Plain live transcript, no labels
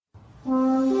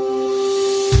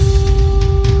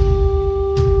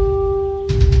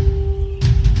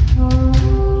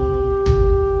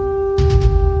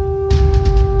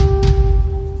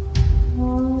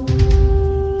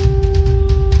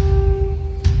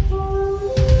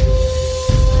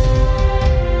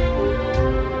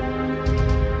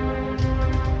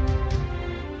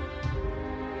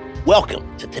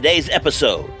Welcome to today's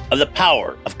episode of The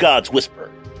Power of God's Whisper,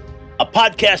 a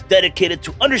podcast dedicated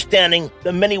to understanding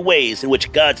the many ways in which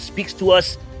God speaks to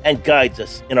us and guides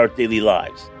us in our daily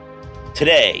lives.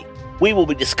 Today, we will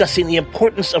be discussing the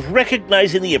importance of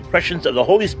recognizing the impressions of the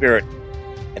Holy Spirit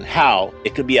and how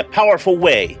it can be a powerful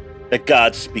way that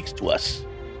God speaks to us.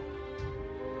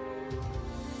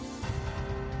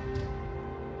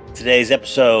 Today's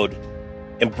episode,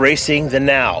 Embracing the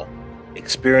Now,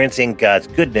 Experiencing God's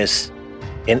Goodness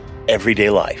in Everyday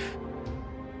Life.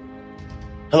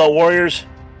 Hello, warriors.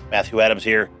 Matthew Adams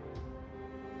here.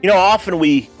 Often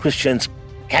we Christians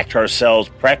catch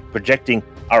ourselves projecting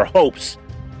our hopes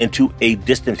into a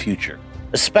distant future,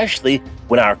 especially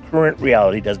when our current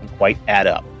reality doesn't quite add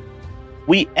up.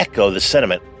 We echo the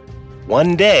sentiment,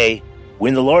 one day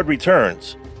when the Lord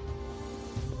returns.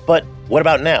 But what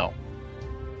about now?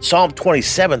 Psalm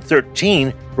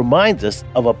 27:13 reminds us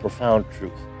of a profound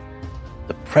truth: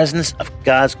 the presence of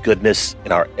God's goodness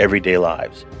in our everyday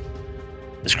lives.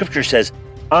 The scripture says,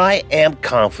 "I am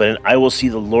confident I will see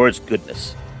the Lord's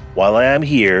goodness while I am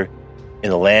here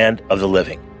in the land of the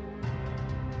living."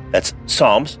 That's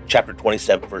Psalms chapter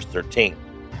 27, verse 13.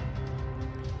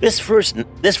 This verse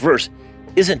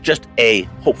isn't just a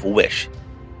hopeful wish.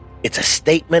 It's a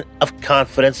statement of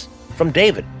confidence from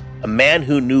David, a man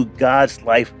who knew God's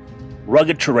life,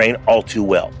 rugged terrain all too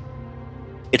well.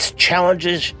 It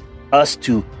challenges us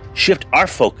to shift our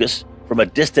focus from a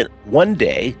distant one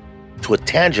day to a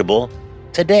tangible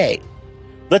today.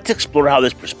 Let's explore how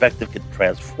this perspective can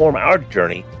transform our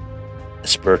journey as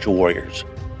spiritual warriors.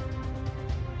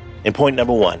 In point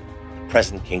number one, the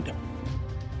present kingdom.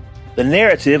 The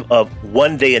narrative of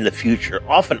one day in the future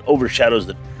often overshadows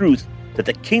the truth that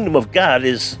the kingdom of God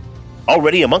is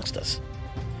already amongst us.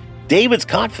 David's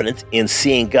confidence in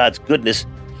seeing God's goodness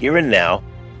here and now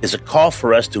is a call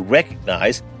for us to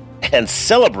recognize and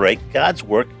celebrate God's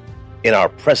work in our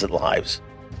present lives.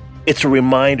 It's a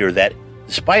reminder that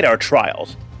despite our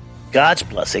trials, God's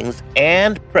blessings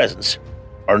and presence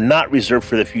are not reserved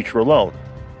for the future alone.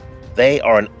 They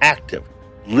are an active,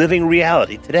 living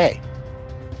reality today.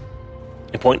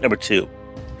 And point number two,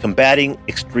 combating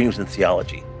extremes in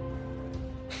theology.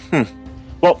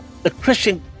 Well, the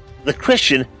Christian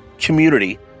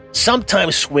community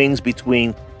sometimes swings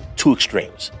between two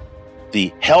extremes: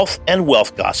 the health and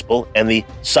wealth gospel and the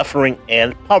suffering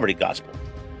and poverty gospel.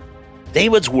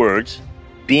 David's words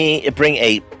bring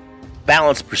a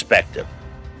balanced perspective.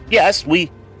 Yes, we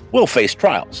will face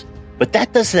trials, but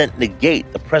that doesn't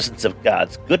negate the presence of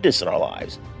God's goodness in our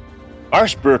lives. Our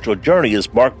spiritual journey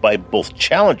is marked by both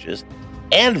challenges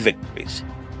and victories,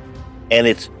 and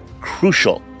it's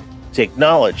crucial to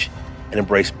acknowledge and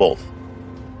embrace both.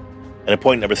 And in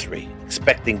point number three,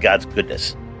 expecting God's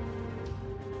goodness.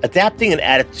 Adapting an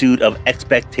attitude of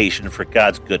expectation for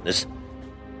God's goodness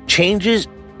changes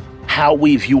how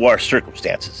we view our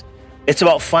circumstances. It's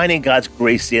about finding God's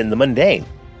grace in the mundane,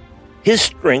 His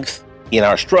strength in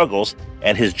our struggles,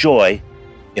 and His joy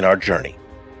in our journey.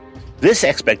 This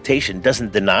expectation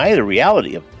doesn't deny the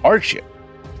reality of hardship,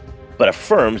 but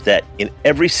affirms that in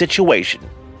every situation,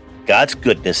 God's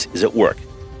goodness is at work,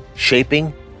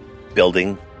 shaping,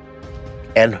 building,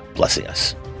 and blessing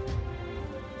us.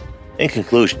 In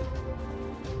conclusion,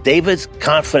 David's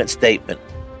confident statement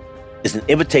is an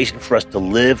invitation for us to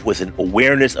live with an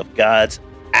awareness of God's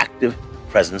active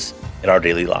presence in our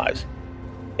daily lives.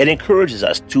 It encourages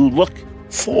us to look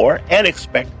for and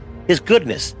expect His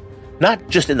goodness, not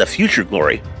just in the future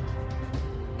glory,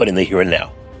 but in the here and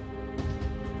now.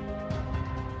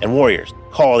 And warriors,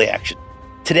 call to action.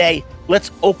 Today,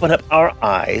 let's open up our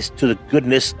eyes to the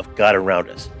goodness of God around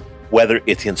us, whether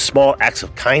it's in small acts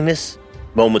of kindness,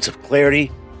 moments of clarity,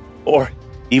 or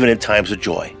even in times of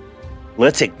joy.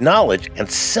 Let's acknowledge and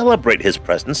celebrate His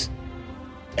presence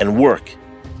and work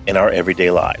in our everyday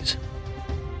lives.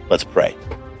 Let's pray.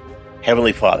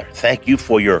 Heavenly Father, thank You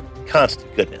for Your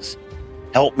constant goodness.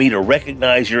 Help me to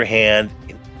recognize Your hand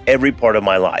in every part of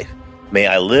my life. May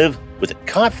I live with the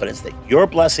confidence that Your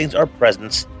blessings are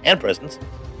presence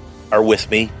are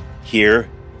with me here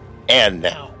and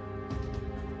now.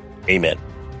 Amen.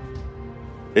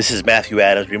 This is Matthew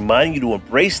Adams reminding you to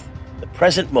embrace the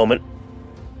present moment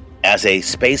as a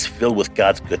space filled with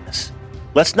God's goodness.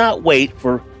 Let's not wait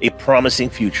for a promising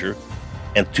future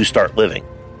and to start living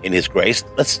in His grace.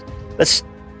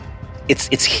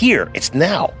 It's here, it's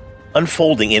now,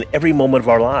 unfolding in every moment of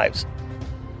our lives.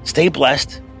 Stay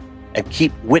blessed and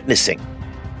keep witnessing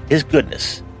His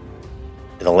goodness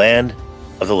in the land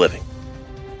of the living.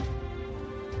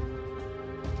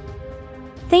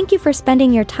 Thank you for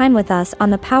spending your time with us on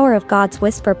the Power of God's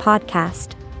Whisper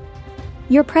podcast.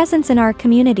 Your presence in our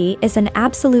community is an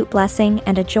absolute blessing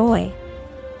and a joy.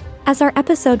 As our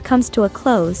episode comes to a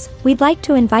close, we'd like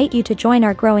to invite you to join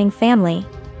our growing family.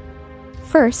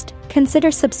 First,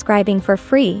 consider subscribing for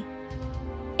free.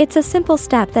 It's a simple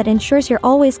step that ensures you're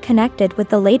always connected with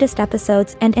the latest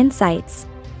episodes and insights.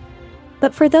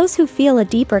 But for those who feel a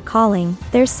deeper calling,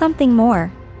 there's something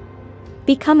more.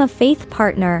 Become a faith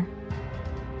partner.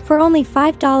 For only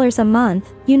 $5 a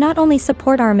month, you not only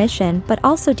support our mission but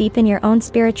also deepen your own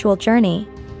spiritual journey.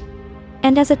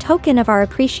 And as a token of our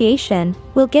appreciation,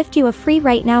 we'll gift you a free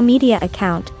Right Now Media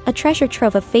account, a treasure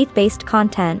trove of faith-based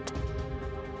content.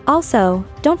 Also,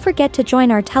 don't forget to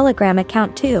join our Telegram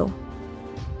account too.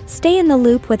 Stay in the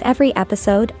loop with every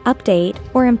episode, update,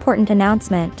 or important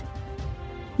announcement.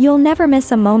 You'll never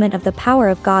miss a moment of the Power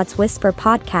of God's Whisper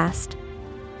podcast.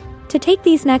 To take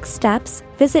these next steps,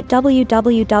 visit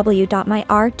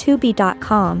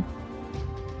www.myrtubi.com.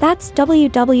 That's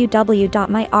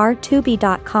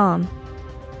www.myrtubi.com.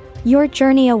 Your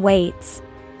journey awaits.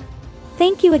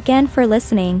 Thank you again for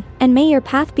listening, and may your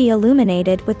path be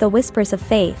illuminated with the whispers of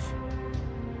faith.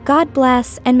 God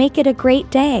bless and make it a great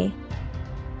day.